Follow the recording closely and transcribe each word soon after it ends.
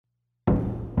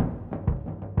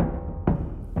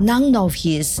None of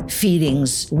his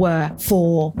feelings were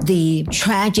for the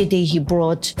tragedy he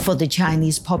brought for the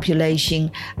Chinese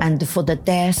population and for the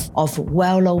death of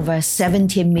well over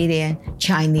 70 million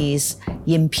Chinese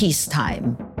in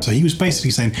peacetime. So he was basically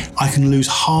saying, I can lose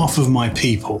half of my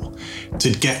people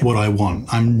to get what I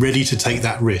want. I'm ready to take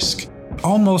that risk.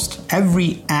 Almost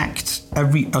every act,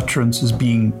 every utterance is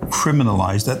being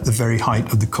criminalized at the very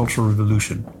height of the Cultural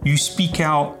Revolution. You speak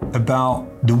out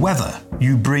about the weather.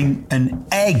 You bring an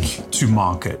egg to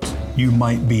market. You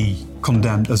might be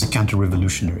condemned as a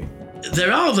counter-revolutionary.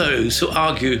 There are those who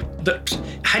argue that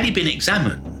had he been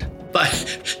examined by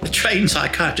the trained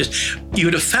psychiatrist, you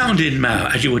would have found in Mao,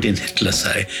 as you would in Hitler,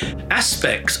 say,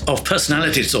 aspects of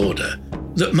personality disorder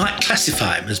that might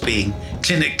classify him as being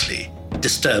clinically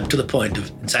disturbed to the point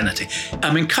of insanity.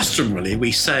 I mean, customarily,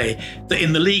 we say that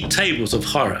in the league tables of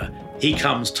horror, he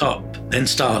comes top, then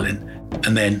Stalin,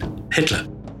 and then Hitler.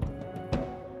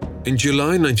 In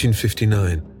July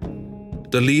 1959,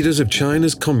 the leaders of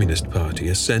China's Communist Party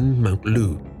ascend Mount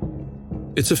Lu.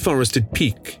 It's a forested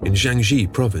peak in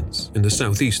Jiangxi province in the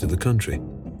southeast of the country.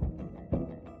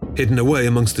 Hidden away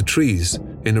amongst the trees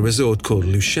in a resort called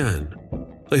Lushan,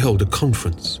 they hold a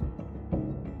conference.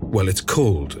 Well, it's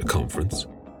called a conference.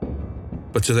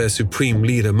 But to their supreme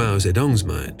leader Mao Zedong's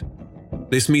mind,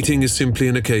 this meeting is simply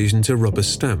an occasion to rubber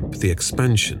stamp the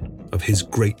expansion of his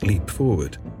great leap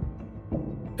forward.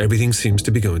 Everything seems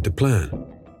to be going to plan.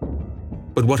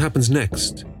 But what happens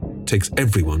next takes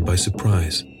everyone by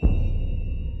surprise.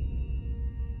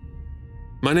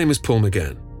 My name is Paul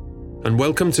McGann, and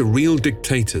welcome to Real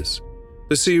Dictators,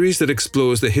 the series that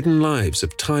explores the hidden lives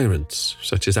of tyrants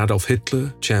such as Adolf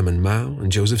Hitler, Chairman Mao, and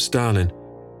Joseph Stalin.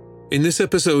 In this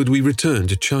episode, we return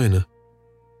to China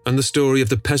and the story of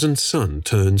the peasant son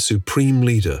turned supreme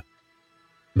leader,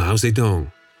 Mao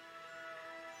Zedong.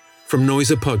 From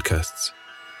Noiser Podcasts,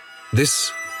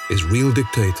 this is Real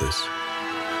Dictators.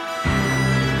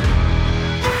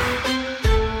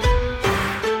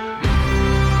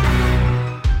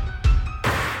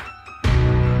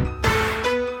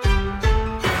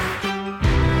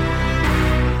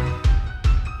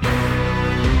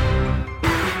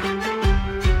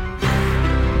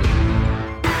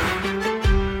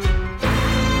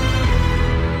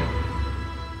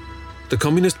 The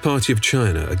Communist Party of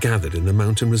China are gathered in the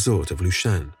mountain resort of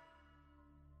Lushan.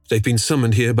 They've been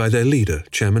summoned here by their leader,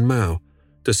 Chairman Mao,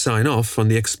 to sign off on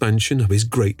the expansion of his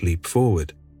great leap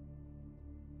forward.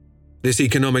 This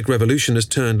economic revolution has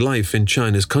turned life in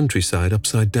China's countryside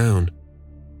upside down.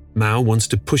 Mao wants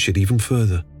to push it even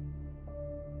further.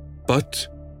 But,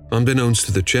 unbeknownst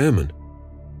to the chairman,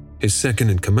 his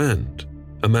second-in-command,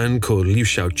 a man called Liu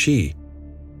Shaoqi,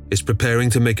 is preparing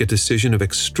to make a decision of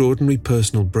extraordinary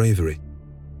personal bravery.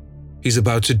 He's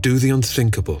about to do the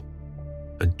unthinkable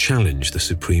and challenge the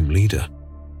supreme leader.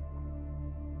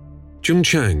 Jung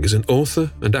Chang is an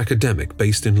author and academic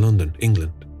based in London,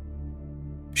 England.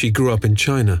 She grew up in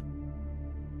China.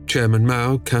 Chairman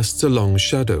Mao casts a long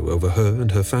shadow over her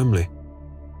and her family.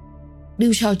 Liu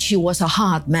Shaoqi was a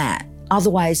hard man.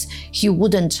 Otherwise, he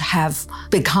wouldn't have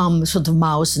become sort of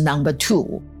Mao's number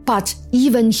two. But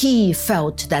even he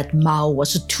felt that Mao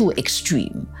was too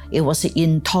extreme. It was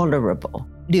intolerable.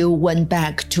 Liu went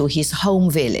back to his home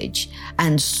village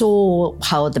and saw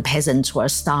how the peasants were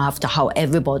starved, how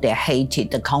everybody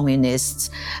hated the communists,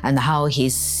 and how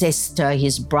his sister,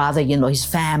 his brother, his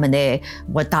family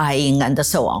were dying, and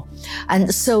so on.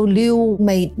 And so Liu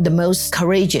made the most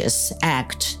courageous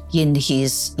act in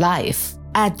his life.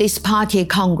 At this party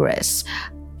congress,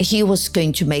 he was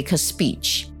going to make a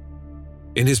speech.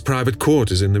 In his private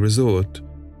quarters in the resort,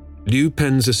 Liu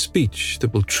pens a speech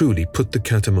that will truly put the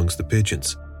cat amongst the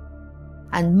pigeons.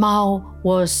 And Mao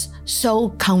was so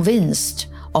convinced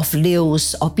of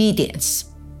Liu's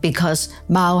obedience because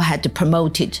Mao had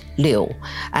promoted Liu,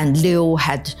 and Liu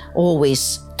had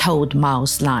always told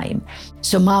Mao's line.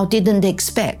 So Mao didn't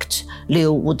expect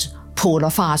Liu would pull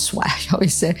a fast one, shall we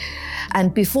say.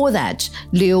 And before that,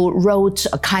 Liu wrote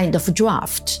a kind of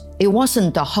draft. It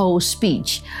wasn't the whole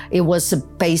speech. It was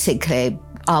basically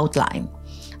outline.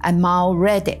 And Mao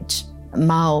read it.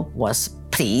 Mao was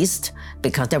pleased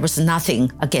because there was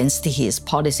nothing against his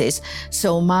policies.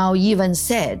 So Mao even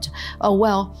said, "Oh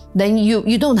well, then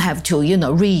you don't have to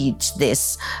read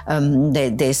this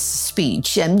this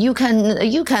speech, and you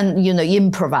can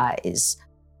improvise."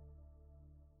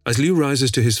 As Liu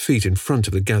rises to his feet in front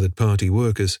of the gathered party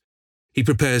workers, he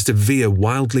prepares to veer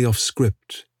wildly off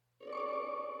script.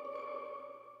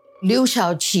 Liu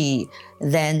Shaoqi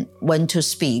then went to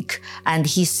speak, and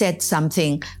he said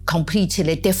something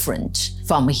completely different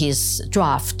from his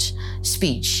draft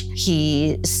speech.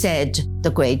 He said the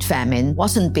Great Famine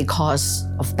wasn't because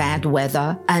of bad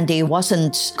weather, and it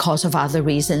wasn't because of other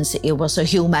reasons. It was a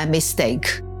human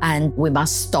mistake, and we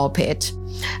must stop it.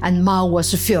 And Mao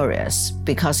was furious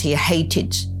because he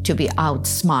hated to be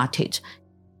outsmarted.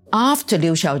 After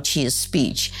Liu Shaoqi's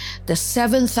speech, the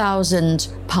 7,000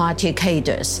 party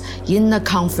cadres in the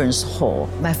conference hall,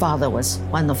 my father was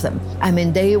one of them. I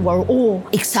mean, they were all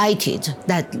excited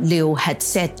that Liu had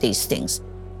said these things.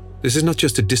 This is not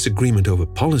just a disagreement over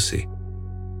policy.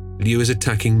 Liu is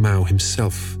attacking Mao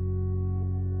himself.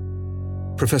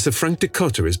 Professor Frank de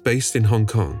Cotter is based in Hong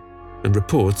Kong and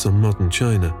reports on modern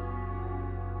China.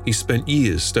 He spent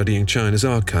years studying China's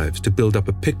archives to build up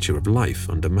a picture of life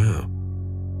under Mao.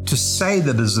 To say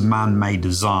that it's a man-made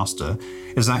disaster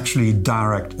is actually a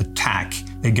direct attack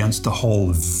against the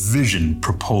whole vision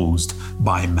proposed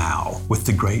by Mao with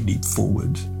the Great Leap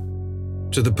Forward.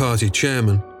 To the party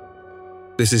chairman,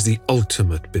 this is the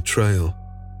ultimate betrayal.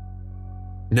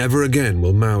 Never again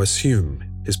will Mao assume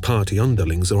his party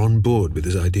underlings are on board with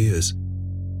his ideas.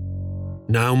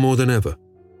 Now more than ever,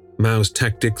 Mao's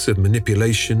tactics of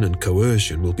manipulation and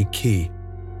coercion will be key.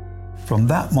 From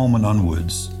that moment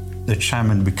onwards, the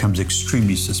chairman becomes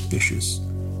extremely suspicious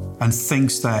and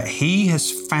thinks that he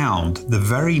has found the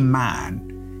very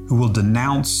man who will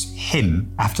denounce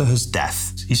him after his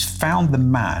death. He's found the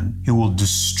man who will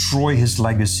destroy his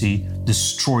legacy,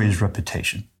 destroy his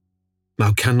reputation.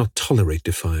 Mao cannot tolerate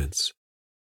defiance.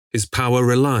 His power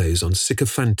relies on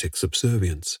sycophantic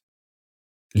subservience.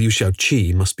 Liu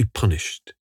Shaoqi must be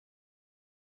punished.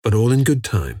 But all in good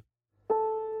time.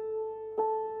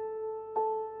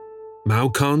 Mao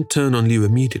can't turn on Liu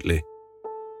immediately.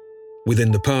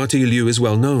 Within the party, Liu is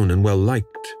well known and well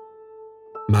liked.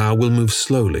 Mao will move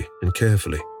slowly and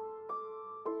carefully.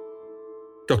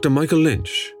 Dr. Michael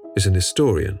Lynch is an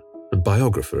historian and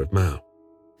biographer of Mao.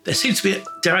 There seems to be,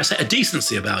 dare I say, a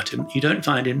decency about him you don't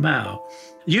find in Mao.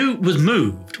 Liu was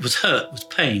moved, was hurt, was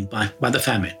pained by the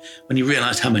famine when he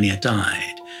realised how many had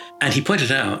died. And he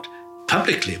pointed out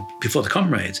publicly before the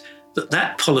comrades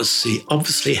that policy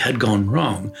obviously had gone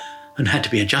wrong and had to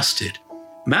be adjusted.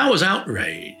 Mao was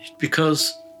outraged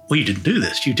because, well, you didn't do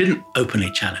this. You didn't openly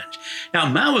challenge. Now,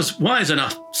 Mao was wise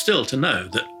enough still to know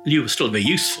that Liu was still very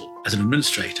useful as an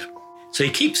administrator. So he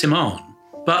keeps him on,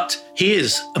 but he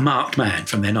is a marked man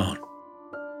from then on.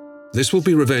 This will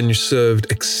be revenge served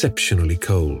exceptionally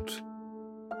cold.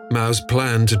 Mao's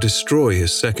plan to destroy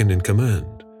his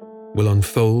second-in-command will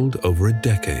unfold over a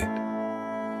decade.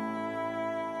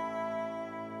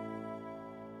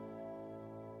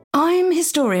 I'm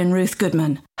historian Ruth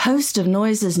Goodman, host of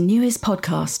Noiser's newest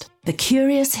podcast, The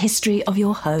Curious History of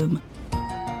Your Home.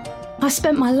 I've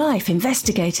spent my life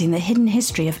investigating the hidden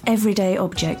history of everyday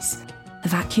objects. The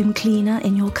vacuum cleaner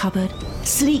in your cupboard,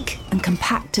 sleek and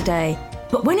compact today,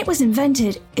 but when it was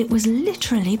invented, it was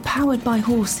literally powered by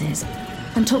horses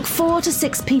and took 4 to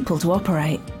 6 people to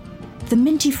operate. The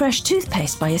minty fresh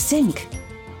toothpaste by your sink.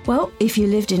 Well, if you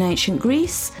lived in ancient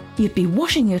Greece, you'd be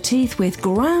washing your teeth with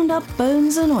ground-up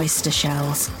bones and oyster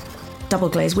shells.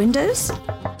 Double-glazed windows?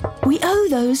 We owe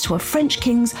those to a French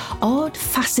king's odd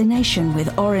fascination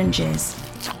with oranges.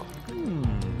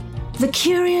 The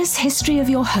Curious History of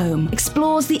Your Home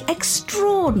explores the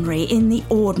extraordinary in the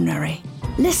ordinary.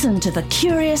 Listen to The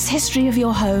Curious History of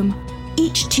Your Home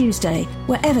each Tuesday,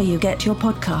 wherever you get your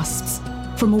podcasts.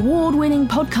 From award-winning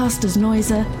podcasters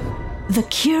Noiser, The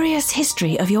Curious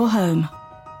History of Your Home.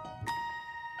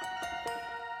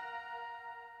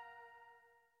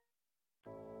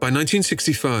 By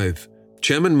 1965,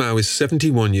 Chairman Mao is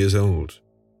 71 years old.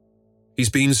 He's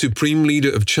been Supreme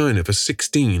Leader of China for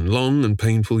 16 long and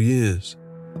painful years.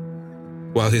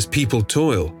 While his people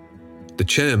toil, the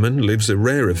chairman lives a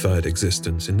rarefied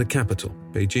existence in the capital,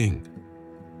 Beijing.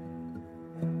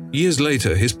 Years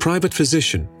later, his private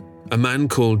physician, a man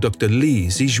called Dr. Li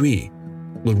Zijui,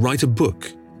 will write a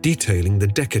book detailing the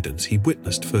decadence he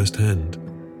witnessed firsthand.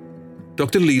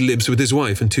 Dr. Li lives with his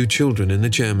wife and 2 children in the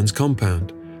chairman's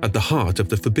compound, at the heart of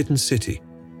the Forbidden City,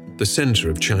 the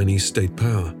center of Chinese state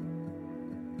power.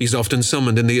 He's often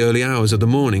summoned in the early hours of the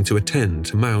morning to attend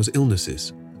to Mao's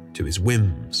illnesses, to his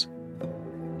whims.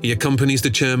 He accompanies the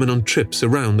chairman on trips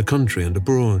around the country and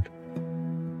abroad.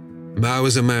 Mao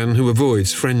is a man who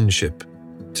avoids friendship.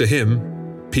 To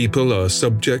him, people are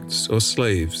subjects or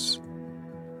slaves.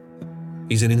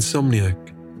 He's an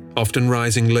insomniac, often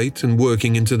rising late and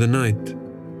working into the night.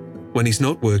 When he's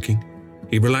not working,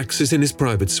 he relaxes in his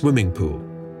private swimming pool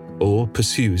or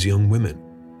pursues young women.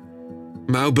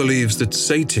 Mao believes that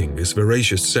sating his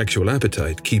voracious sexual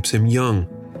appetite keeps him young,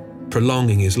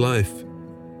 prolonging his life.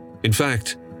 In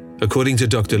fact, according to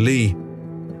Dr. Li,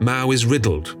 Mao is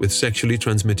riddled with sexually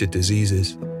transmitted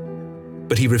diseases,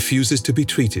 but he refuses to be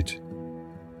treated.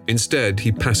 Instead,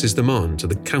 he passes them on to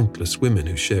the countless women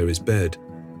who share his bed.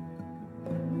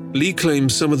 Li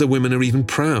claims some of the women are even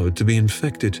proud to be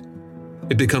infected.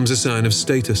 It becomes a sign of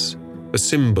status, a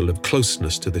symbol of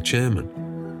closeness to the chairman.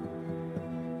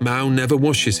 Mao never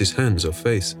washes his hands or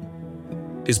face.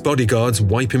 His bodyguards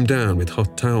wipe him down with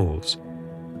hot towels.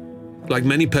 Like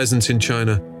many peasants in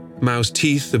China, Mao's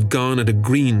teeth have garnered a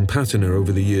green patina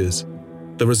over the years,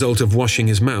 the result of washing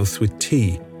his mouth with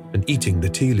tea and eating the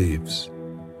tea leaves.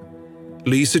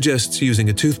 Li suggests using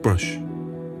a toothbrush.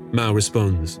 Mao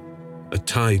responds, "A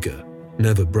tiger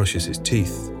never brushes his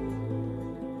teeth."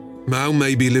 Mao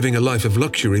may be living a life of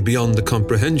luxury beyond the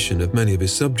comprehension of many of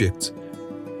his subjects,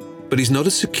 but he's not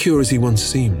as secure as he once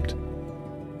seemed.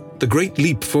 The Great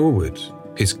Leap Forward,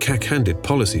 his cack-handed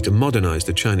policy to modernize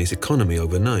the Chinese economy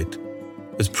overnight,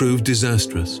 has proved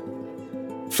disastrous.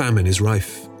 Famine is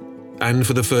rife, and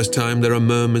for the first time there are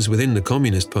murmurs within the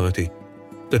Communist Party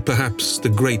that perhaps the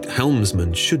great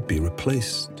helmsman should be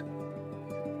replaced.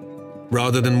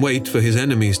 Rather than wait for his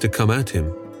enemies to come at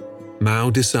him, Mao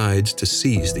decides to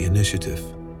seize the initiative.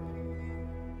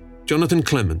 Jonathan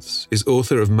Clements is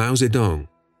author of Mao Zedong,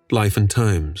 Life and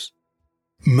Times.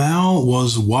 Mao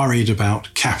was worried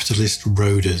about capitalist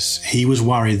roaders. He was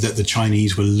worried that the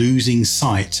Chinese were losing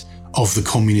sight of the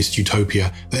communist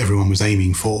utopia that everyone was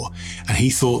aiming for. And he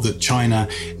thought that China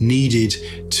needed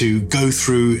to go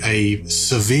through a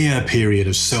severe period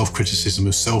of self-criticism,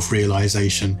 of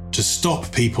self-realization, to stop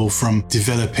people from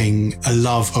developing a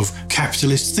love of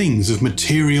capitalist things, of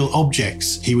material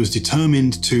objects. He was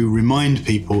determined to remind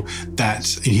people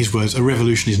that, in his words, a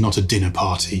revolution is not a dinner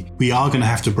party. We are going to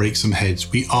have to break some heads.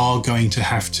 We are going to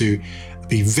have to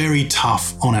be very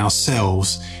tough on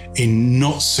ourselves in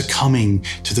not succumbing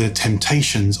to the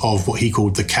temptations of what he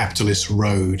called the capitalist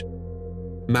road.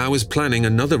 Mao is planning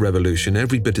another revolution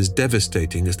every bit as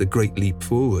devastating as the Great Leap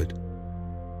Forward.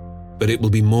 But it will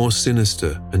be more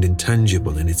sinister and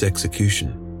intangible in its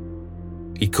execution.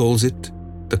 He calls it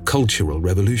the Cultural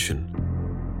Revolution.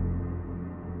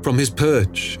 From his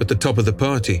perch at the top of the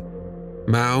party,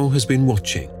 Mao has been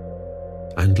watching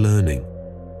and learning.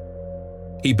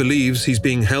 He believes he's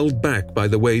being held back by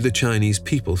the way the Chinese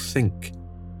people think.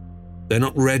 They're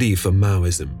not ready for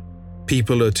Maoism.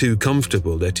 People are too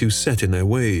comfortable, they're too set in their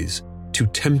ways, too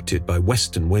tempted by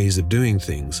Western ways of doing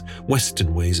things,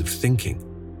 Western ways of thinking.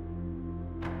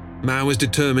 Mao is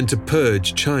determined to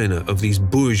purge China of these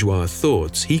bourgeois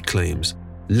thoughts he claims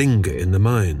linger in the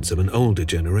minds of an older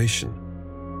generation.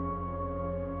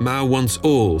 Mao wants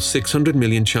all 600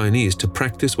 million Chinese to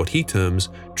practice what he terms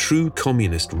true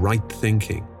communist right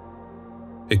thinking.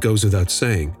 It goes without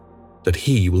saying that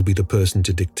he will be the person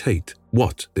to dictate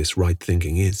what this right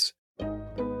thinking is.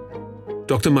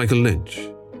 Dr. Michael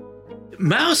Lynch.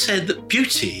 Mao said that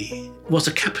beauty was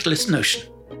a capitalist notion.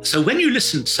 So when you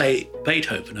listen to, say,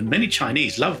 Beethoven, and many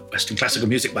Chinese love Western classical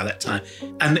music by that time,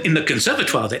 and in the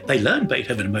conservatoire they learn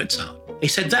Beethoven and Mozart, he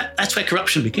said that's where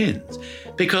corruption begins.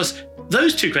 Because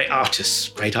those two great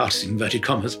artists in inverted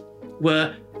commas,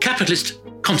 were capitalist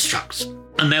constructs,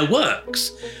 and their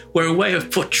works were a way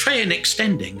of portraying,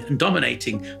 extending and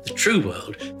dominating the true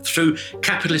world through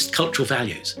capitalist cultural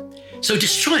values. So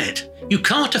destroy it. You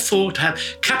can't afford to have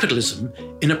capitalism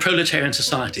in a proletarian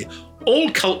society. All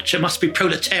culture must be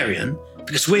proletarian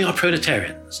because we are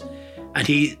proletarians. And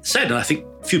he said, and I think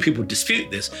few people dispute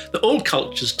this, that all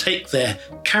cultures take their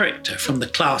character from the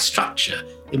class structure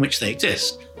in which they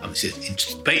exist. Obviously, it's an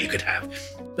interesting debate you could have.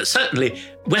 But certainly,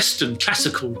 Western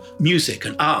classical music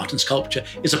and art and sculpture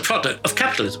is a product of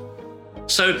capitalism.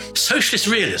 So, socialist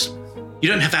realism, you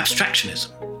don't have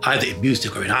abstractionism, either in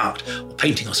music or in art or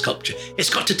painting or sculpture. It's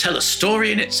got to tell a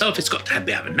story in itself. It's got to have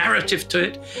a narrative to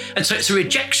it. And so it's a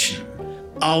rejection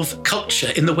of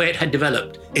culture in the way it had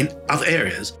developed in other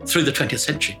areas through the 20th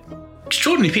century.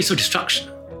 Extraordinary piece of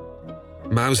destruction.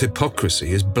 Mao's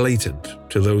hypocrisy is blatant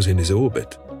to those in his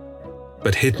orbit,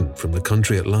 but hidden from the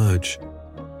country at large.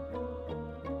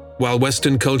 While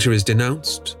Western culture is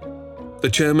denounced, the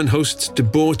chairman hosts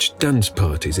debauched dance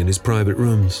parties in his private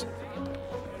rooms.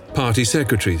 Party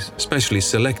secretaries, specially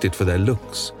selected for their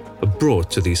looks, are brought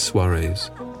to these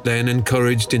soirees, then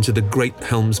encouraged into the great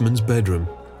helmsman's bedroom.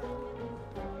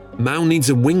 Mao needs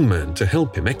a wingman to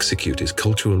help him execute his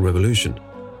cultural revolution.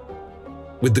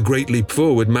 With the Great Leap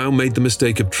Forward, Mao made the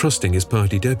mistake of trusting his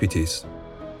party deputies.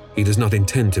 He does not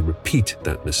intend to repeat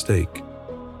that mistake.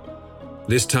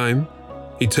 This time,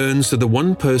 he turns to the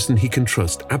one person he can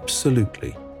trust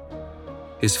absolutely,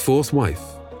 his fourth wife,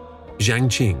 Jiang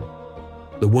Qing,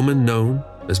 the woman known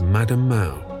as Madame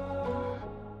Mao.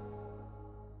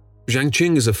 Jiang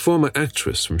Qing is a former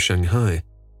actress from Shanghai.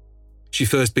 She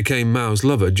first became Mao's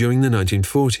lover during the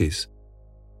 1940s.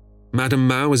 Madame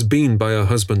Mao has been by her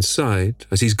husband's side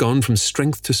as he's gone from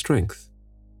strength to strength.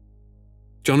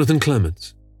 Jonathan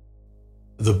Clements.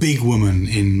 The big woman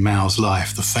in Mao's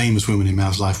life, the famous woman in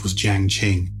Mao's life, was Jiang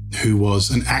Qing, who was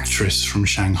an actress from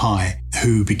Shanghai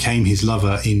who became his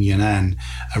lover in Yan'an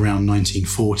around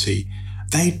 1940.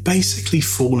 They'd basically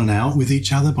fallen out with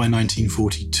each other by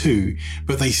 1942,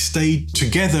 but they stayed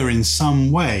together in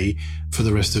some way for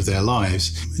the rest of their lives.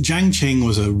 Jiang Qing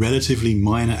was a relatively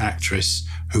minor actress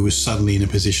who was suddenly in a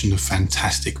position of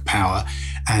fantastic power.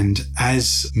 And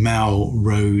as Mao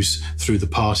rose through the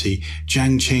party,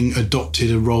 Jiang Qing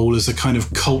adopted a role as a kind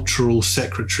of cultural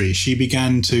secretary. She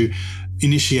began to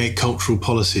initiate cultural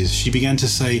policies. She began to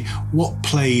say what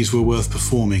plays were worth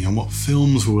performing and what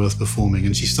films were worth performing.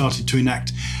 And she started to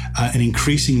enact an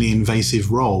increasingly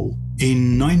invasive role.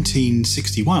 In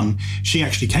 1961, she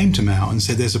actually came to Mao and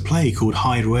said, there's a play called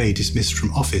Hai Rui, Dismissed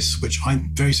from Office, which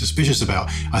I'm very suspicious about.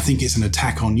 I think it's an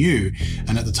attack on you.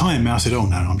 And at the time, Mao said, oh,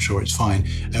 no, I'm sure it's fine.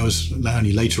 It was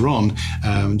only later on,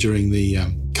 during the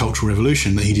Cultural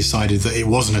Revolution, that he decided that it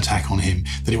was an attack on him,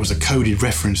 that it was a coded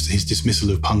reference to his dismissal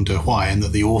of Peng Dehuai and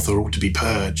that the author ought to be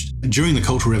purged. And during the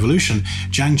Cultural Revolution,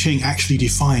 Jiang Qing actually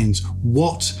defines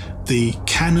what the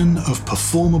canon of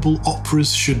performable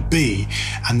operas should be.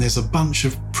 And there's a bunch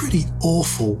of pretty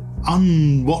awful,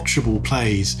 unwatchable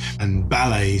plays and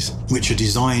ballets which are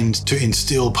designed to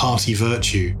instill party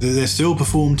virtue. They're still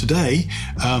performed today,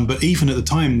 but even at the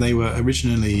time they were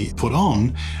originally put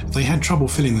on, they had trouble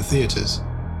filling the theatres.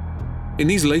 In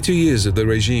these later years of the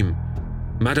regime,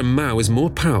 Madame Mao is more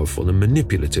powerful and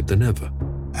manipulative than ever.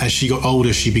 As she got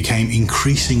older, she became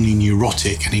increasingly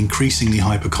neurotic and increasingly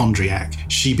hypochondriac.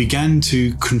 She began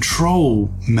to control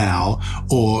Mao,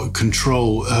 or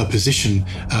control her position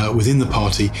within the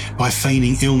party, by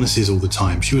feigning illnesses all the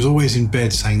time. She was always in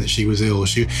bed saying that she was ill.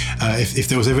 If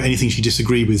there was ever anything she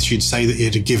disagreed with, she'd say that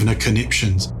it had given her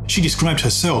conniptions. She described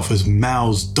herself as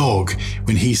Mao's dog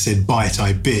when he said, "Bite,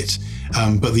 I bit,"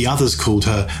 but the others called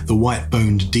her the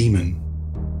white-boned demon.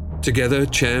 Together,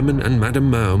 Chairman and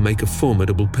Madame Mao make a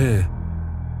formidable pair.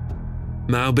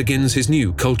 Mao begins his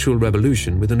new cultural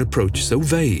revolution with an approach so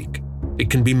vague, it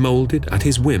can be moulded at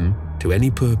his whim to any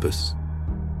purpose.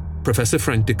 Professor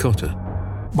Frank Dicotta.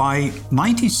 By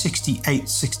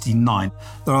 1968-69,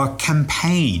 there are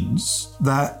campaigns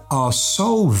that are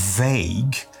so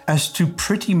vague as to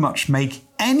pretty much make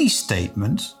any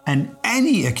statement and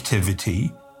any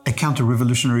activity a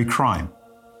counter-revolutionary crime.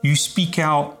 You speak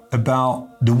out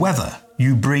about the weather.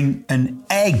 You bring an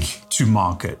egg to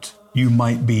market. You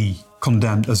might be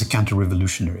condemned as a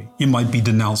counter-revolutionary. You might be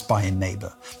denounced by a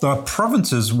neighbor. There are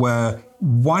provinces where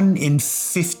 1 in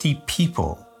 50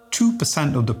 people,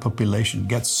 2% of the population,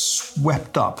 gets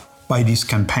swept up by these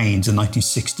campaigns in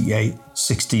 1968,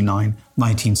 69,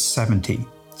 1970.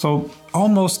 So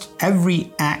almost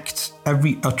every act,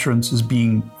 every utterance is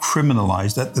being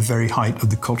criminalized at the very height of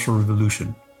the Cultural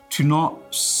Revolution. To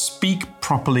not speak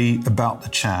properly about the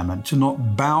chairman, to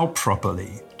not bow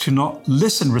properly, to not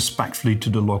listen respectfully to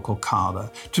the local cadre,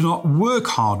 to not work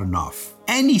hard enough.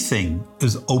 Anything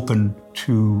is open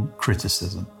to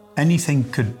criticism. Anything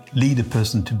could lead a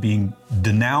person to being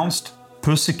denounced,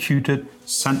 persecuted,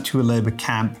 sent to a labor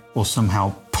camp, or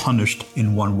somehow punished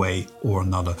in one way or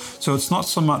another. So it's not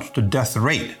so much the death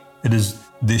rate, it is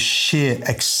the sheer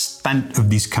extent of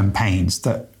these campaigns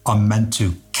that are meant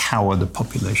to cower the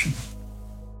population.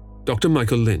 Dr.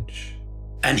 Michael Lynch.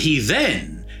 And he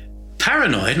then,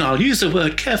 paranoid, and I'll use the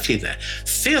word carefully there,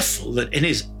 fearful that in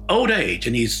his old age,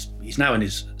 and he's now in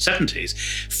his 70s,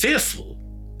 fearful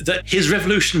that his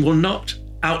revolution will not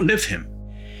outlive him.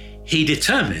 He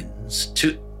determines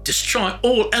to destroy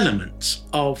all elements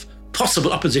of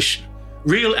possible opposition,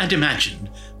 real and imagined,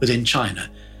 within China.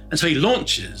 And so he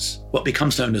launches what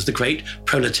becomes known as the Great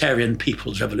Proletarian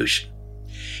People's Revolution.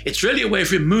 It's really a way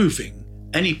of removing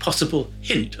any possible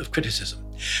hint of criticism.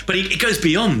 But it goes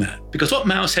beyond that, because what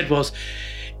Mao said was,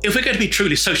 if we're going to be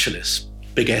truly socialist,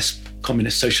 big S,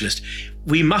 communist socialist,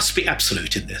 we must be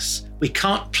absolute in this. We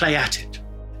can't play at it.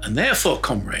 And therefore,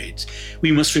 comrades,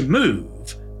 we must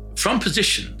remove from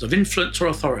positions of influence or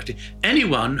authority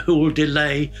anyone who will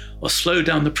delay or slow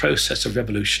down the process of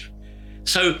revolution.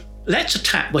 So let's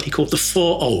attack what he called the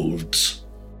four olds.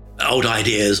 Old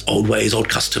ideas, old ways, old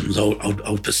customs,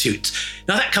 old pursuits.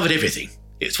 Now that covered everything.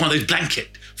 It's one of those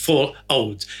blanket four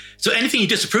olds. So anything he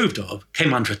disapproved of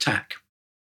came under attack.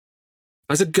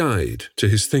 As a guide to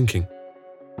his thinking,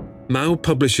 Mao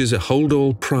publishes a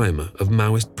hold-all primer of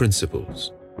Maoist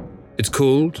principles. It's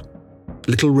called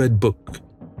Little Red Book,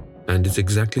 and it's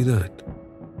exactly that.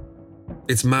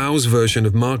 It's Mao's version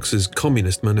of Marx's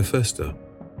Communist Manifesto.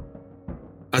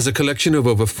 As a collection of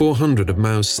over 400 of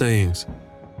Mao's sayings,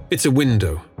 it's a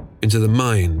window into the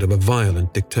mind of a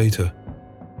violent dictator.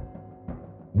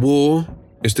 War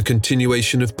is the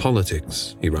continuation of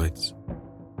politics, he writes.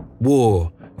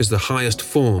 War is the highest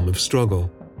form of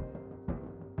struggle.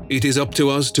 It is up to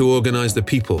us to organize the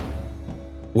people.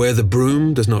 Where the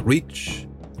broom does not reach,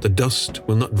 the dust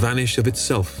will not vanish of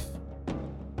itself.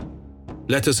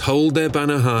 Let us hold their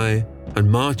banner high and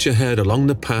march ahead along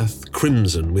the path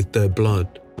crimson with their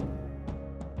blood.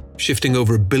 Shifting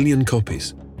over 1 billion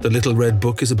copies, the Little Red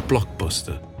Book is a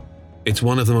blockbuster. It's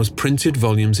one of the most printed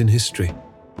volumes in history.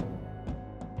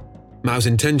 Mao's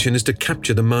intention is to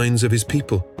capture the minds of his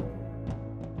people.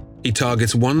 He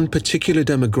targets one particular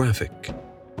demographic,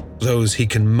 those he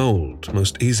can mold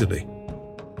most easily,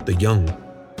 the young.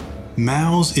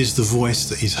 Mao's is the voice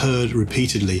that is heard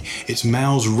repeatedly. It's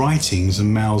Mao's writings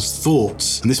and Mao's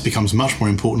thoughts. And this becomes much more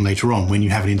important later on when you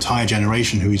have an entire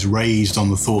generation who is raised on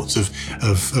the thoughts of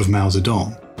Mao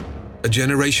Zedong. A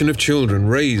generation of children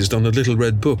raised on the Little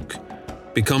Red Book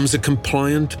becomes a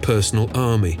compliant personal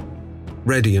army,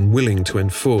 ready and willing to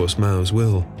enforce Mao's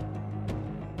will.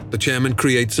 The chairman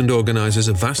creates and organizes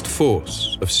a vast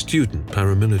force of student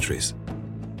paramilitaries.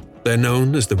 They're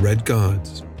known as the Red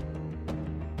Guards.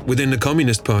 Within the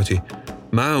Communist Party,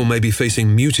 Mao may be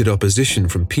facing muted opposition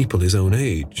from people his own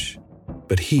age,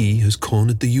 but he has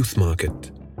cornered the youth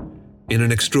market. In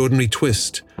an extraordinary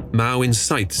twist, Mao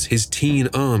incites his teen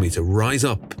army to rise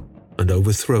up and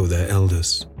overthrow their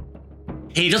elders.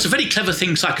 He does a very clever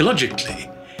thing psychologically.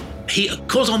 He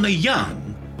calls on the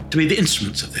young to be the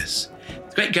instruments of this.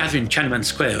 The great gathering in Tiananmen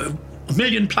Square, 1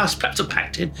 million plus perhaps are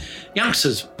packed in,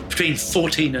 youngsters between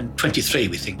 14 and 23,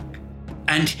 we think.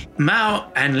 And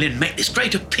Mao and Lin make this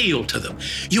great appeal to them.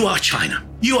 You are China.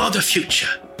 You are the future.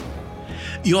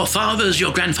 Your fathers,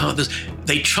 your grandfathers,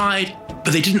 they tried,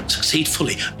 but they didn't succeed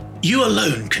fully. You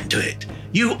alone can do it.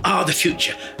 You are the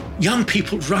future. Young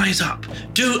people, rise up.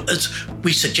 Do as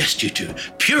we suggest you to.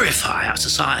 Purify our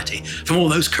society from all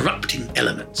those corrupting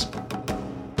elements.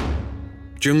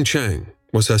 Jung Chang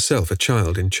was herself a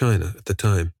child in China at the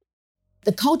time.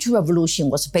 The Cultural Revolution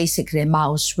was basically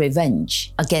Mao's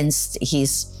revenge against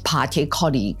his party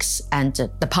colleagues and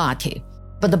the party.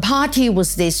 But the party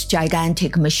was this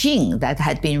gigantic machine that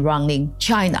had been running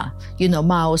China.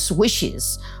 Mao's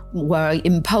wishes were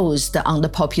imposed on the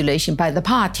population by the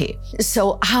party.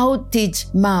 So how did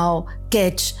Mao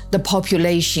get the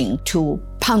population to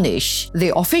punish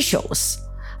the officials?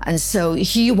 And so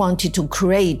he wanted to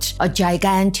create a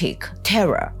gigantic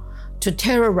terror to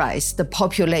terrorize the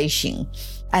population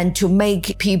and to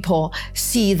make people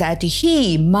see that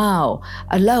he, Mao,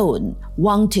 alone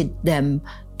wanted them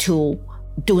to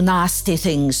do nasty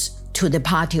things to the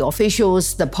party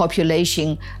officials the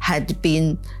population had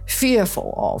been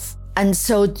fearful of. And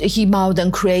so Mao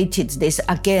then created this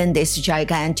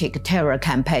gigantic terror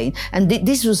campaign. And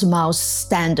this was Mao's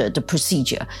standard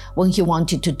procedure. When he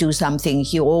wanted to do something,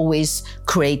 he always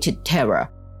created terror.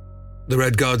 The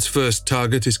Red Guard's first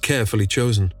target is carefully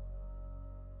chosen.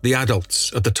 The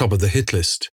adults at the top of the hit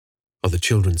list are the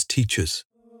children's teachers.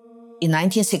 In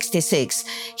 1966,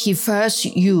 he first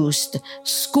used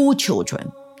school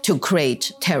children to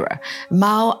create terror.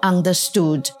 Mao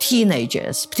understood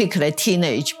teenagers, particularly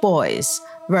teenage boys,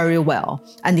 very well.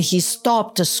 And he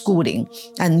stopped schooling.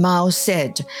 And Mao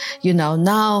said,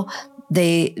 now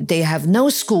they have no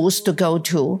schools to go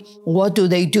to. What do?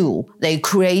 They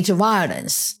create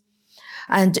violence.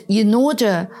 And in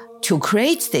order to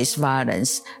create this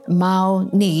violence, Mao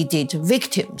needed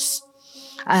victims.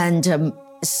 And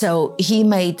so he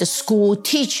made the school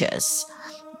teachers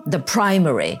the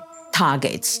primary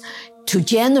targets to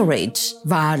generate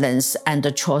violence and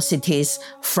atrocities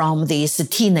from these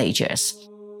teenagers.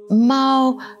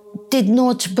 Mao did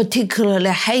not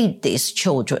particularly hate these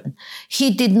children. He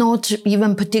did not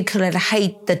even particularly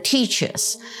hate the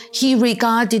teachers. He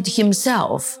regarded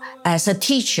himself as a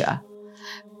teacher.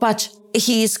 But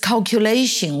his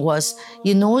calculation was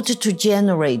in order to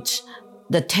generate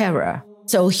the terror,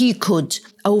 so he could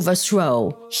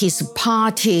overthrow his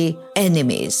party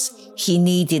enemies, he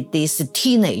needed these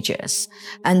teenagers.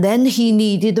 And then he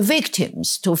needed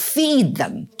victims to feed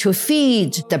them, to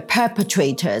feed the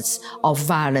perpetrators of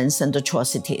violence and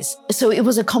atrocities. So it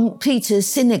was a completely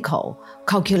cynical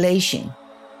calculation.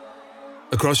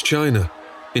 Across China,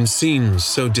 in scenes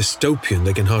so dystopian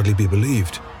they can hardly be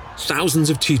believed, Thousands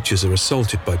of teachers are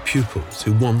assaulted by pupils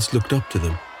who once looked up to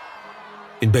them.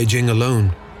 In Beijing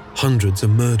alone, hundreds are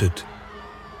murdered.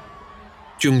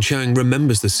 Jung Chang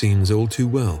remembers the scenes all too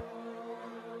well.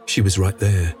 She was right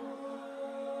there.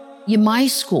 In my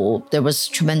school, there was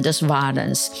tremendous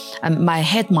violence, and my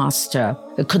headmaster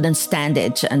couldn't stand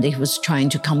it, and he was trying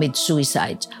to commit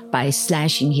suicide by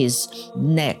slashing his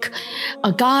neck.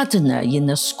 A gardener in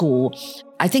the school,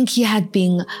 I think he had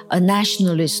been a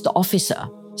nationalist officer,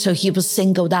 so he was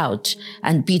singled out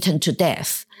and beaten to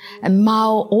death. And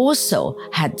Mao also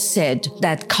had said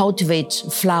that cultivate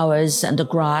flowers and the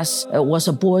grass was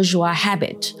a bourgeois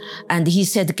habit. And he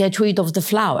said, get rid of the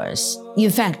flowers. In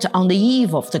fact, on the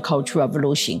eve of the Cultural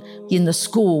Revolution, in the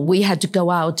school, we had to go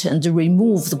out and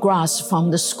remove the grass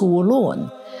from the school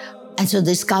lawn. And so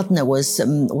this gardener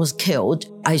was killed.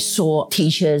 I saw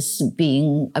teachers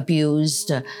being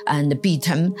abused and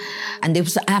beaten, and it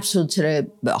was absolutely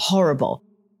horrible.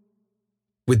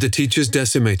 With the teachers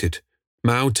decimated,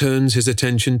 Mao turns his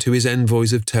attention to his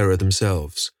envoys of terror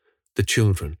themselves, the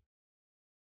children.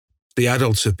 The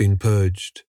adults have been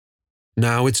purged.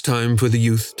 Now it's time for the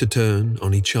youth to turn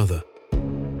on each other.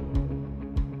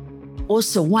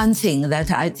 Also, one thing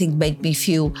that I think made me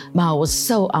feel Mao was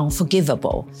so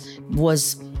unforgivable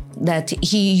was that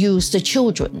he used the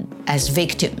children as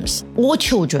victims. All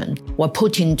children were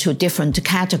put into different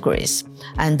categories,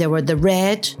 and there were the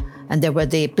red, and there were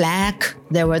the black,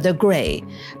 there were the gray.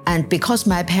 And because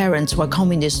my parents were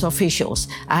communist officials,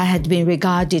 I had been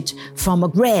regarded from a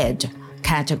red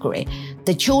category.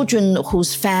 The children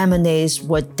whose families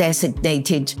were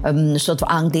designated sort of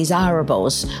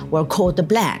undesirables were called the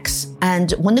blacks.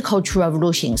 And when the Cultural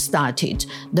Revolution started,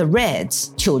 the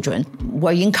reds children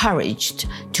were encouraged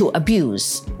to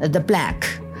abuse the black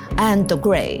and the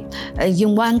gray.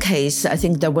 In one case, I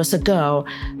think there was a girl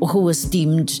who was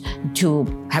deemed to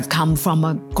have come from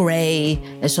a gray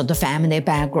sort of family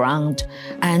background,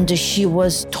 and she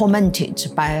was tormented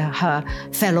by her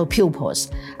fellow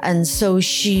pupils. And so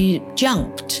she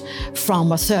jumped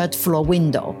from a third floor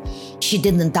window. She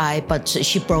didn't die, but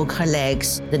she broke her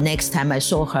legs. The next time I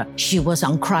saw her, she was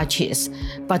on crutches.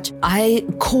 But I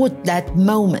caught that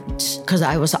moment because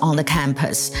I was on the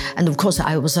campus. And of course,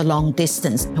 I was a long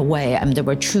distance away and there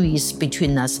were trees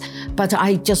between us. But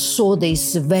I just saw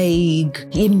this vague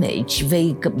image,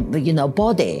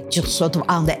 body just sort of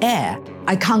on the air.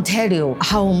 I can't tell you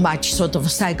how much sort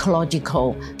of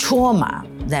psychological trauma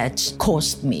that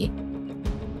caused me.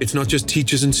 It's not just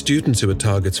teachers and students who are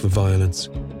targets for violence.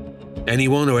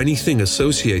 Anyone or anything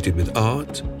associated with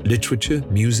art, literature,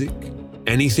 music,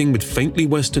 anything with faintly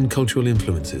Western cultural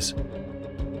influences.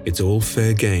 It's all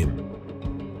fair game.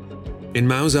 In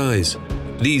Mao's eyes,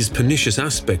 these pernicious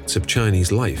aspects of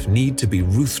Chinese life need to be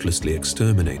ruthlessly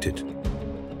exterminated.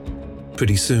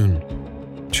 Pretty soon,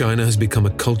 China has become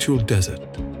a cultural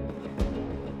desert.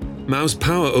 Mao's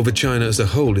power over China as a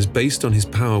whole is based on his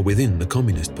power within the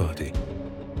Communist Party.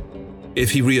 If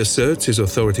he reasserts his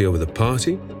authority over the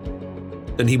party,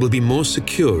 then he will be more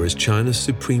secure as China's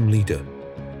supreme leader.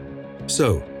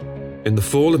 So, in the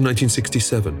fall of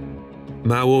 1967,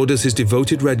 Mao orders his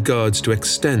devoted Red Guards to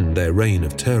extend their reign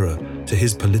of terror to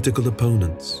his political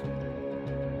opponents.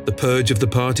 The purge of the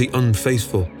party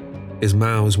unfaithful is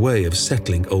Mao's way of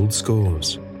settling old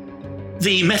scores.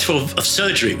 The metaphor of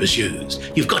surgery was used.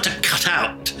 You've got to cut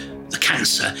out the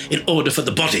cancer in order for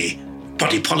the body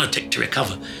politic to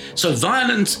recover. So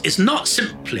violence is not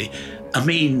simply a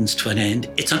means to an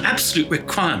end, it's an absolute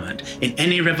requirement in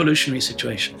any revolutionary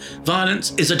situation.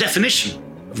 Violence is a definition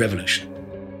of revolution.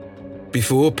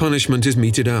 Before punishment is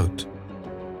meted out,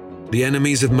 the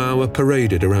enemies of Mao are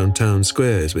paraded around town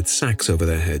squares with sacks over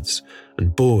their heads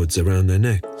and boards around their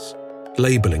necks,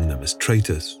 labeling them as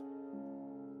traitors.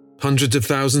 Hundreds of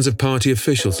thousands of party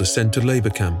officials are sent to labor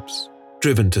camps,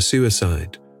 driven to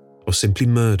suicide, or simply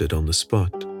murdered on the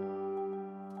spot.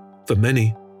 For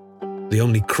many, the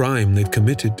only crime they've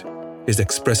committed is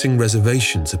expressing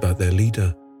reservations about their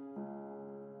leader.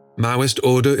 Maoist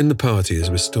order in the party is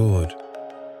restored.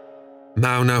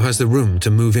 Mao now has the room to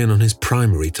move in on his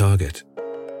primary target,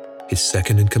 his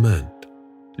second in command,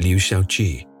 Liu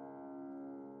Shaoqi.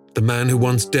 The man who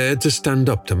once dared to stand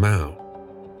up to Mao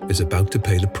is about to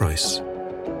pay the price.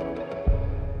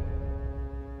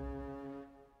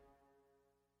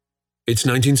 It's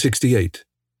 1968,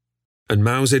 and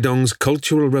Mao Zedong's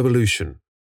Cultural Revolution,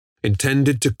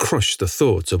 intended to crush the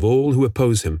thoughts of all who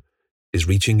oppose him, is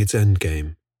reaching its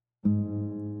endgame.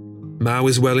 Mao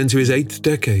is well into his 8th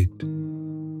decade,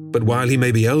 but while he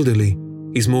may be elderly,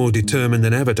 he's more determined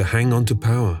than ever to hang on to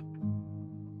power.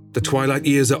 The twilight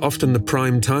years are often the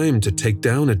prime time to take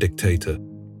down a dictator,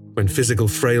 when physical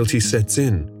frailty sets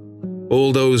in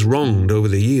All those wronged over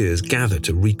the years gather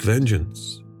to wreak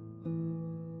vengeance.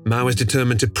 Mao is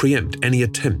determined to preempt any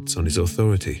attempts on his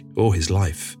authority or his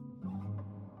life.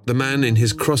 The man in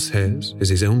his crosshairs is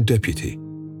his own deputy,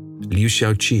 Liu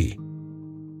Shaoqi.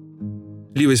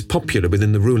 Liu is popular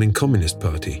within the ruling Communist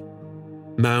Party.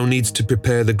 Mao needs to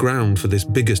prepare the ground for this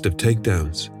biggest of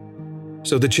takedowns.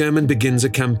 So the chairman begins a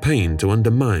campaign to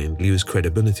undermine Liu's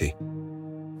credibility.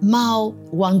 Mao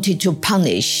wanted to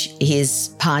punish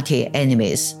his party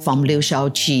enemies, from Liu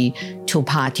Shaoqi to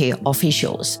party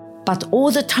officials. But all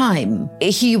the time,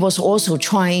 he was also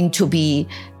trying to be,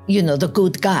 the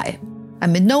good guy. I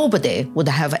mean, nobody would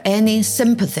have any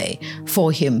sympathy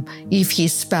for him if he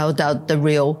spelled out the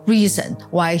real reason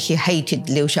why he hated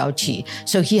Liu Shaoqi.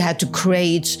 So he had to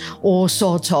create all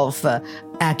sorts of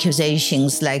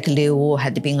accusations, like Liu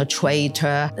had been a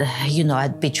traitor,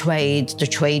 had betrayed the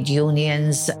trade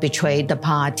unions, betrayed the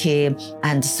party,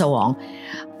 and so on.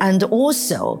 And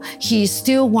also, he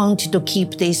still wanted to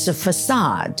keep this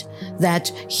facade that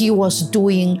he was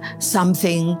doing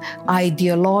something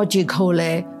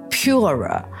ideologically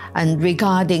purer, and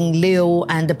regarding Liu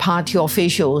and the party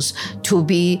officials to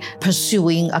be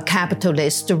pursuing a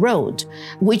capitalist road,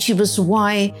 which was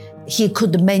why he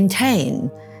could maintain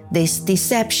this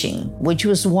deception, which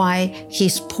was why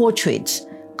his portraits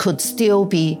could still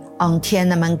be on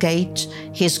Tiananmen Gate,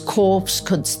 his corpse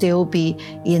could still be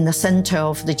in the center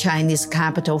of the Chinese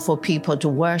capital for people to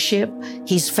worship.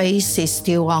 His face is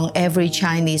still on every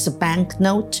Chinese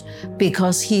banknote,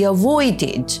 because he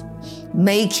avoided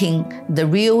making the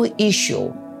real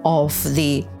issue of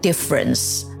the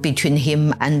difference between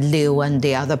him and Liu and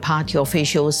the other party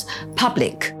officials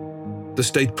public. The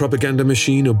state propaganda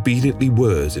machine obediently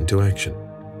whirs into action.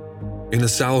 In a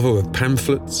salvo of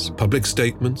pamphlets, public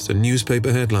statements, and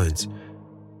newspaper headlines,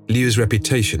 Liu's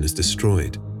reputation is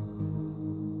destroyed.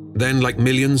 Then, like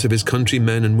millions of his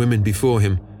countrymen and women before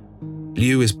him,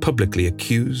 Liu is publicly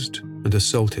accused and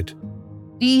assaulted.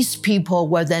 These people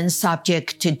were then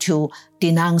subjected to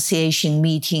denunciation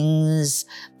meetings.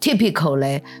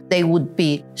 Typically, they would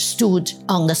be stood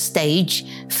on the stage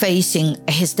facing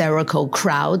hysterical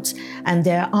crowds, and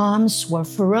their arms were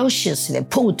ferociously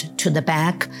pulled to the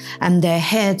back, and their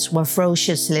heads were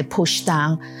ferociously pushed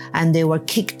down, and they were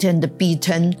kicked and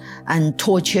beaten and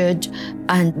tortured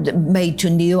and made to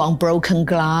kneel on broken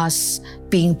glass,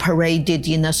 being paraded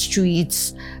in the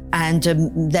streets, and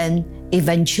then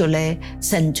eventually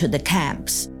sent to the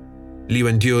camps. Liu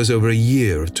endures over a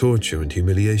year of torture and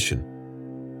humiliation.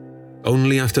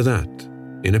 Only after that,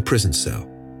 in a prison cell,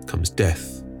 comes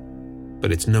death.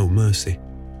 But it's no mercy.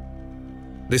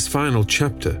 This final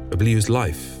chapter of Liu's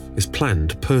life is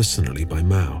planned personally by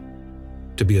Mao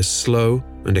to be as slow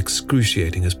and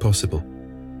excruciating as possible.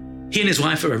 He and his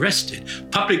wife are arrested,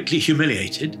 publicly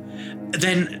humiliated.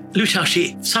 Then Liu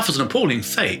Shaoqi suffers an appalling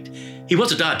fate. He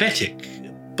was a diabetic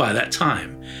by that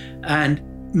time, and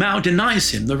Mao denies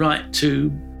him the right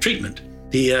to treatment,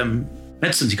 the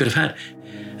medicines he could have had.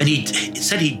 And he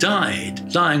said he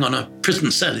died lying on a prison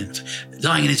cell,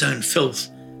 lying in his own filth.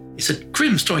 It's a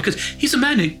grim story, because he's a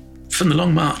man who, from the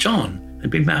Long March on, had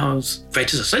been Mao's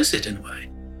greatest associate in a way.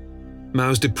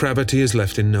 Mao's depravity is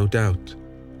left in no doubt.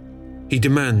 He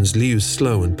demands Liu's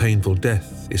slow and painful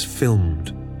death is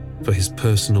filmed for his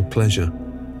personal pleasure.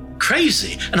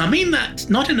 Crazy, and I mean that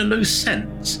not in a loose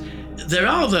sense. There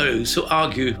are those who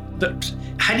argue that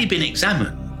had he been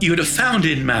examined, you would have found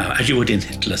in Mao, as you would in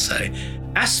Hitler, say,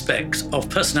 aspects of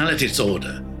personality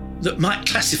disorder that might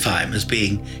classify him as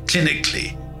being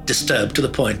clinically disturbed to the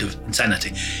point of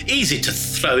insanity. Easy to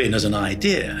throw in as an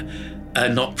idea,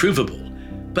 not provable.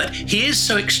 But he is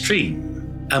so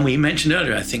extreme, and we mentioned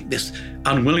earlier, I think, this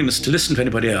unwillingness to listen to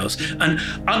anybody else, and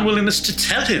unwillingness to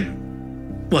tell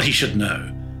him what he should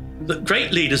know, that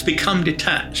great leaders become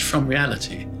detached from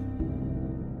reality.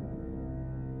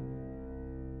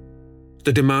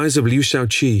 The demise of Liu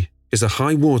Shaoqi is a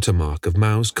high watermark of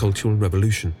Mao's cultural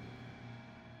revolution.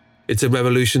 It's a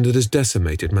revolution that has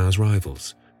decimated Mao's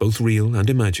rivals, both real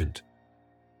and imagined.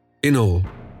 In all,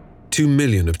 2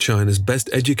 million of China's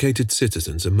best educated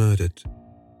citizens are murdered.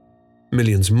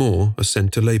 Millions more are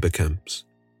sent to labor camps.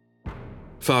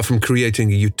 Far from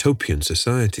creating a utopian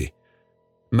society,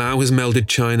 Mao has melded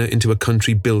China into a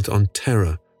country built on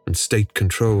terror and state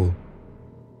control.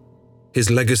 His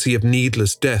legacy of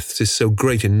needless deaths is so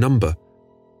great in number,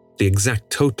 the exact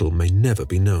total may never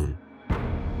be known.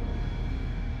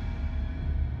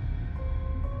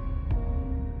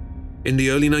 In the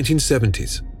early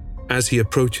 1970s, as he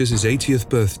approaches his 80th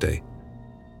birthday,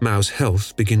 Mao's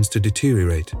health begins to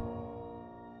deteriorate.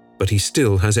 But he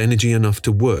still has energy enough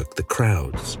to work the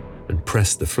crowds and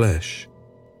press the flesh.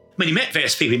 When he met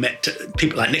various people, he met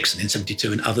people like Nixon in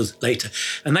 1972 and others later,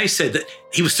 and they said that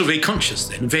he was still very conscious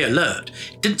then, very alert,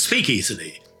 didn't speak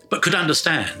easily, but could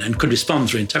understand and could respond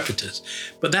through interpreters.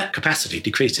 But that capacity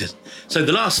decreases. So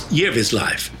the last year of his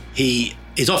life, he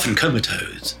is often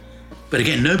comatose. But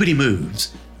again, nobody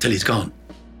moves till he's gone.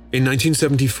 In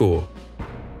 1974,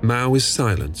 Mao is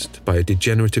silenced by a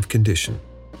degenerative condition.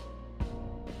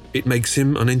 It makes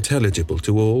him unintelligible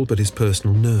to all but his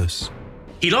personal nurse.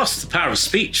 He lost the power of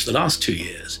speech the last 2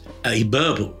 years. He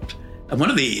burbled. And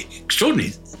one of the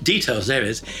extraordinary details there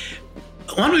is,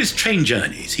 one of his train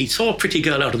journeys, he saw a pretty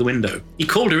girl out of the window. He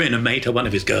called her in and made her one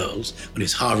of his girls, one of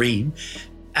his harem.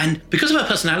 And because of her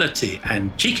personality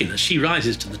and cheekiness, she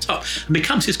rises to the top and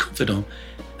becomes his confidant.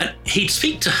 And he'd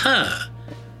speak to her,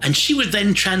 and she would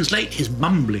then translate his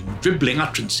mumbling, dribbling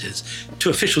utterances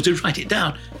to officials who'd write it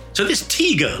down. So this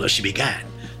tea girl, as she began,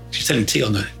 she's selling tea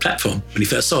on the platform when he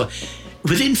first saw her,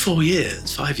 within 4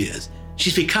 years, 5 years,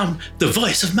 she's become the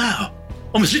voice of Mao,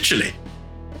 almost literally.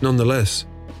 Nonetheless,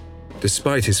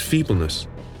 despite his feebleness,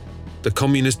 the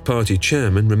Communist Party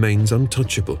chairman remains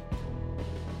untouchable.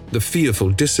 The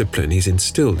fearful discipline he's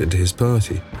instilled into his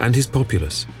party and his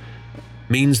populace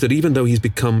means that even though he's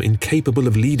become incapable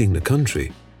of leading the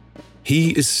country,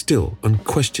 he is still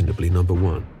unquestionably number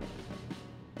one.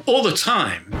 All the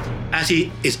time, as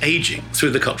he is aging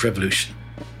through the Cultural Revolution,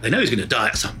 they know he's going to die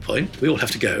at some point, we all have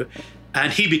to go,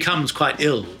 and he becomes quite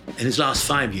ill. In his last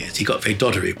 5 years, he got very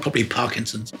doddery, probably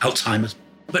Parkinson's, Alzheimer's.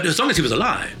 But as long as he was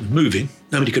alive and moving,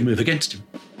 nobody could move against him.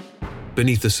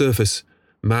 Beneath the surface,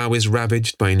 Mao is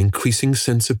ravaged by an increasing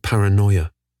sense of paranoia.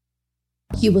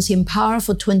 He was in power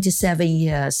for 27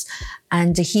 years,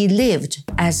 and he lived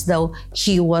as though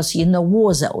he was in a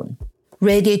war zone,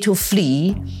 ready to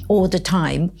flee all the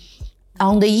time.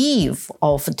 On the eve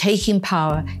of taking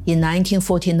power in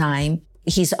 1949,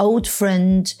 his old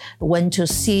friend went to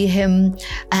see him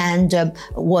and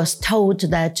was told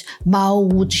that Mao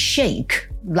would shake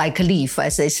like a leaf,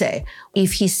 as they say,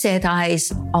 if he set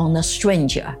eyes on a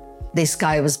stranger. This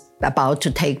guy was about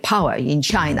to take power in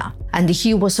China, and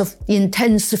he was of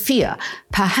intense fear.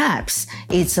 Perhaps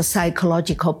it's a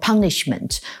psychological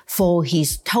punishment for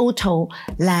his total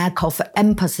lack of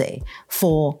empathy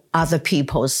for other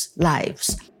people's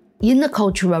lives. In the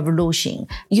Cultural Revolution,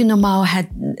 Mao had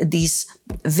these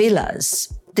villas.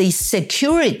 The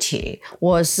security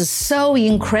was so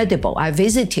incredible. I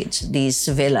visited these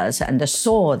villas and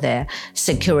saw their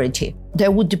security. There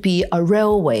would be a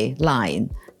railway line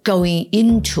going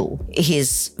into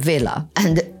his villa,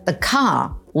 and the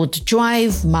car would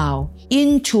drive Mao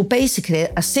into basically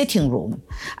a sitting room,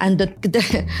 and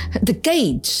the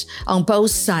gates on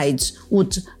both sides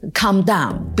would come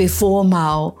down before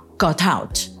Mao got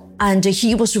out. And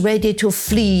he was ready to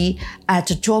flee at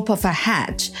the drop of a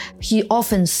hat. He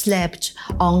often slept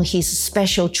on his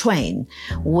special train,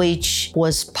 which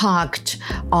was parked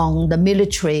on the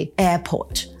military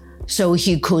airport, so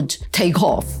he could take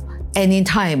off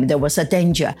anytime there was a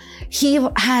danger. He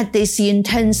had this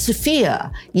intense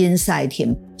fear inside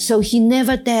him, so he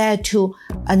never dared to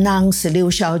announce Liu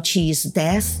Shaoqi's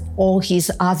death or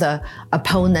his other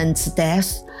opponent's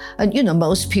death. And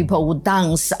most people would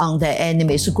dance on their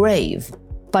enemy's grave.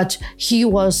 But he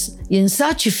was in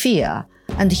such fear,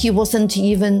 and he wasn't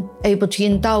even able to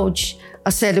indulge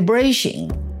a celebration.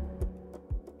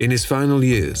 In his final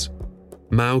years,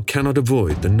 Mao cannot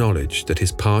avoid the knowledge that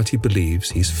his party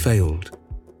believes he's failed.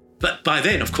 But by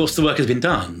then, of course, the work has been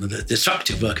done. The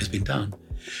disruptive work has been done.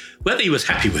 Whether he was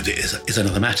happy with it is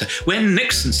another matter. When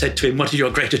Nixon said to him, "What is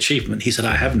your great achievement?" he said,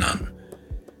 "I have none."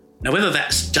 Now, whether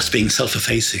that's just being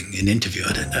self-effacing in interview,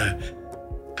 I don't know.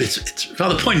 But it's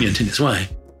rather poignant in its way.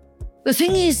 The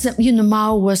thing is,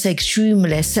 Mao was an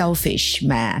extremely selfish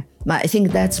man. I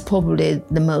think that's probably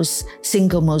the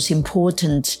single most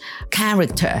important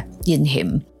character in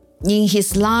him. In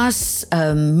his last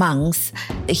month,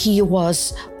 he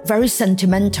was very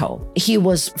sentimental. He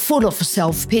was full of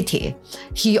self-pity.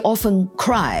 He often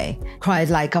cried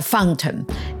like a fountain.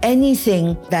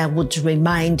 Anything that would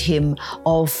remind him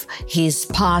of his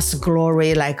past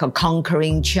glory, like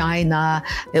conquering China,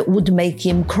 it would make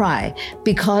him cry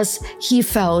because he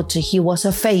felt he was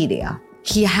a failure.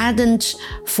 He hadn't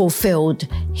fulfilled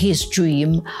his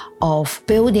dream of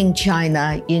building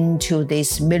China into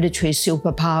this military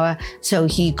superpower so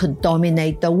he could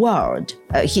dominate the world.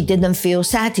 He didn't feel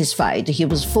satisfied. He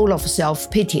was full of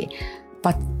self-pity.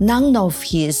 But none of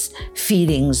his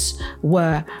feelings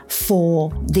were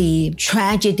for the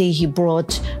tragedy he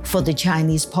brought for the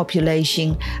Chinese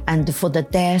population and for the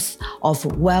death of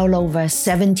well over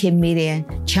 70 million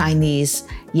Chinese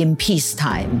in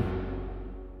peacetime.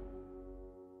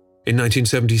 In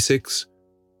 1976,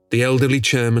 The elderly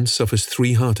chairman suffers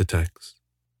 3 heart attacks.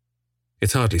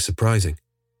 It's hardly surprising.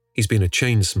 He's been a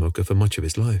chain smoker for much of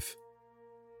his life.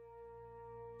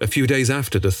 A few days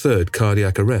after the 3rd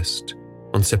cardiac arrest,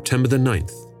 on September the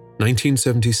 9th,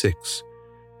 1976,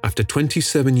 after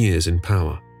 27 years in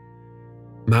power,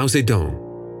 Mao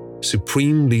Zedong,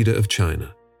 supreme leader of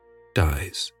China,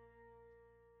 dies.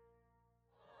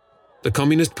 The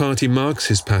Communist Party marks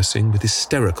his passing with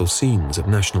hysterical scenes of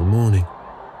national mourning.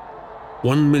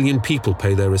 1 million people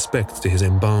pay their respects to his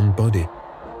embalmed body,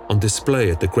 on display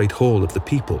at the Great Hall of the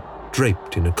People,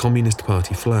 draped in a Communist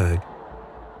Party flag.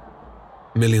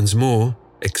 Millions more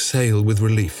exhale with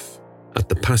relief at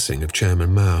the passing of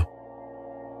Chairman Mao.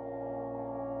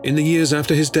 In the years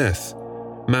after his death,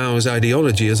 Mao's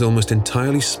ideology is almost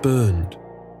entirely spurned.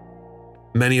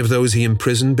 Many of those he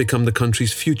imprisoned become the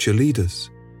country's future leaders,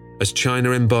 as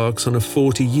China embarks on a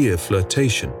 40-year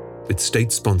flirtation with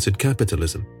state-sponsored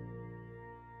capitalism.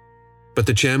 But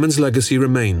the chairman's legacy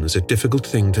remains a difficult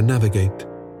thing to navigate.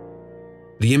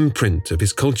 The imprint of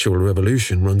his cultural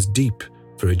revolution runs deep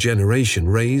for a generation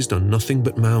raised on nothing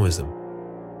but Maoism.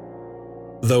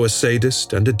 Though a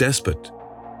sadist and a despot,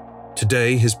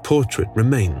 today his portrait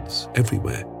remains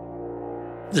everywhere.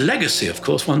 The legacy, of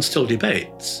course, one still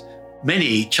debates.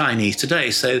 Many Chinese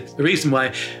today say the reason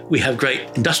why we have great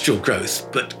industrial growth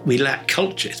but we lack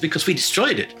culture is because we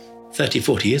destroyed it 30,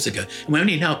 40 years ago, and we're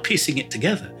only now piecing it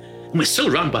together. And we're still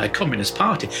run by a communist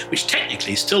party, which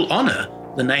technically still honour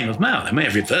the name of Mao. They may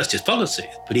have reversed his policies,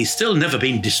 but he's still never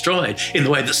been destroyed in the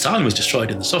way that Stalin was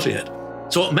destroyed in the Soviet.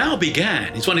 So what Mao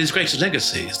began is one of his greatest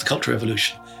legacies, the Cultural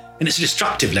Revolution. And it's a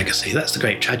destructive legacy. That's the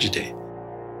great tragedy.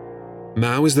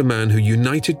 Mao is the man who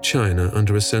united China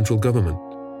under a central government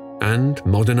and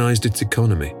modernized its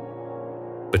economy,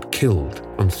 but killed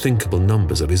unthinkable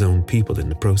numbers of his own people in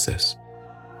the process.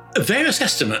 Various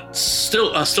estimates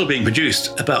are still being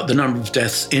produced about the number of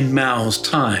deaths in Mao's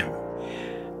time.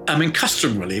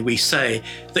 Customarily, we say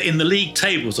that in the league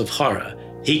tables of horror,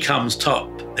 he comes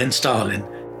top, then Stalin,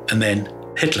 and then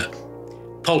Hitler.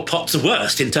 Pol Pot's the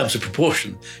worst in terms of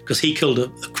proportion, because he killed a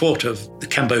quarter of the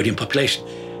Cambodian population.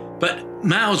 But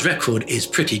Mao's record is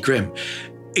pretty grim.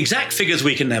 Exact figures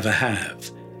we can never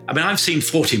have. I've seen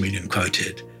 40 million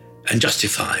quoted and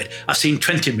justified. I've seen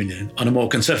 20 million on a more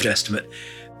conservative estimate.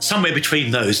 Somewhere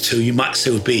between those two, you might say,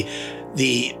 would be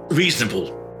the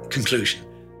reasonable conclusion.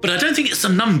 But I don't think it's the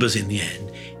numbers in the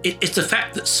end. It's the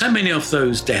fact that so many of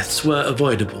those deaths were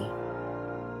avoidable.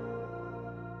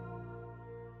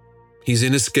 He's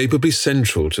inescapably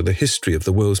central to the history of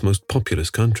the world's most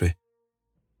populous country.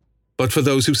 But for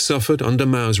those who suffered under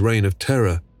Mao's reign of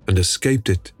terror and escaped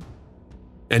it,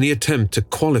 any attempt to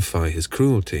qualify his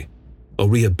cruelty or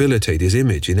rehabilitate his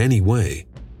image in any way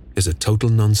is a total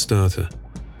non-starter.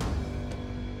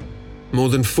 More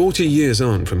than 40 years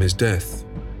on from his death,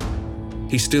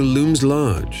 he still looms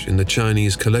large in the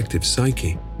Chinese collective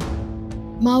psyche.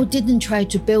 Mao didn't try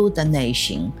to build a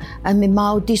nation.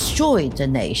 Mao destroyed the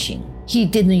nation. He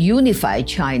didn't unify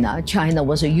China. China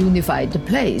was a unified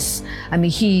place.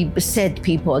 He set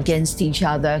people against each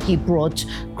other. He brought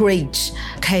great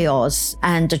chaos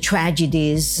and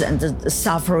tragedies and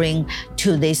suffering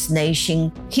to this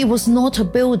nation. He was not a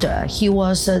builder. He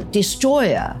was a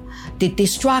destroyer, the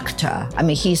destructor.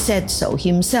 He said so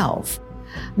himself.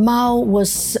 Mao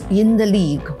was in the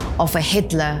league of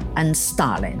Hitler and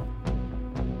Stalin.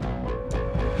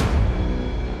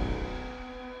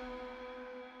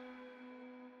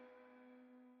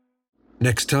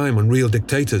 Next time on Real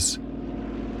Dictators.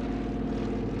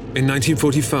 In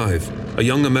 1945, a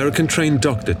young American-trained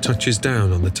doctor touches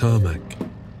down on the tarmac.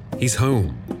 He's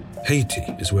home. Haiti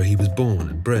is where he was born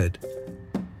and bred.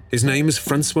 His name is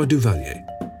Francois Duvalier.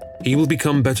 He will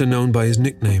become better known by his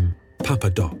nickname,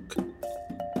 Papa Doc.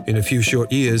 In a few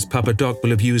short years, Papa Doc will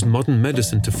have used modern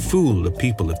medicine to fool the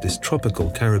people of this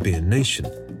tropical Caribbean nation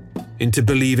into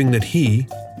believing that he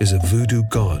is a voodoo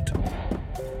god.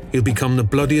 He'll become the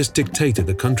bloodiest dictator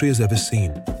the country has ever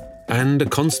seen, and a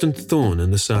constant thorn in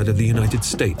the side of the United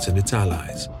States and its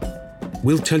allies.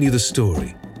 We'll tell you the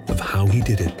story of how he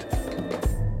did it.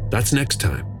 That's next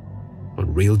time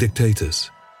on Real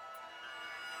Dictators.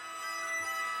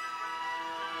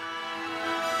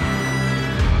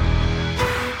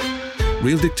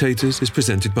 Real Dictators is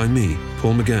presented by me,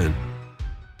 Paul McGann.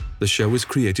 The show is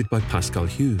created by Pascal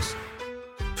Hughes,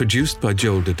 produced by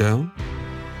Joel Dedell,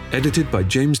 edited by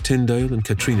James Tyndale and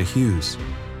Katrina Hughes.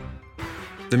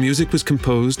 The music was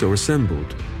composed or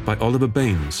assembled by Oliver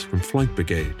Baines from Flight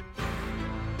Brigade.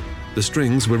 The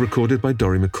strings were recorded by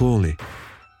Dory McCauley.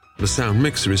 The sound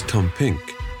mixer is Tom Pink.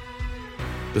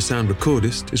 The sound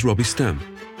recordist is Robbie Stamp.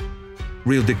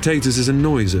 Real Dictators is a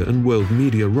Noiser and World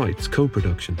Media Rights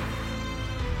co-production.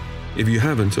 If you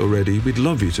haven't already, we'd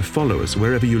love you to follow us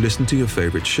wherever you listen to your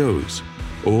favorite shows,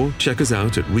 or check us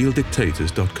out at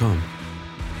realdictators.com.